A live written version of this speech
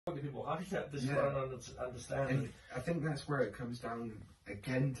many people I get this one understanding. And I think that's where it comes down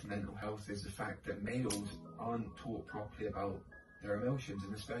again to mental health, is the fact that males aren't taught properly about their emotions,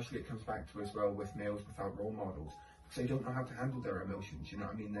 and especially it comes back to as well with males without role models, because they don't know how to handle their emotions. You know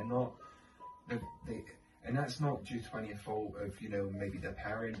what I mean? They're not, and that's not due to any fault of, you know, maybe their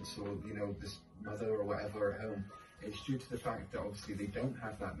parents or, you know, this mother or whatever at home. It's due to the fact that obviously they don't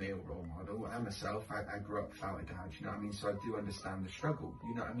have that male role model. I myself, I grew up without a dad, you know what I mean? So I do understand the struggle,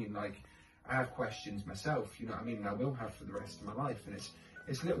 you know what I mean? Like, I have questions myself, you know what I mean? And I will have for the rest of my life. And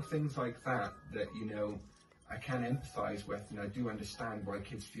it's little things like that that, you know, I can empathise with, and I do understand why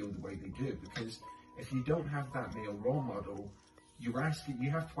kids feel the way they do. Because if you don't have that male role model, you have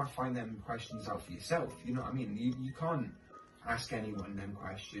to find them questions out for yourself, you know what I mean? You can't ask anyone them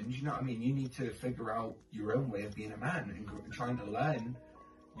questions, you know what I mean? You need to figure out your own way of being a man and trying to learn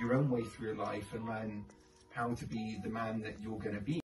your own way through life and learn how to be the man that you're going to be.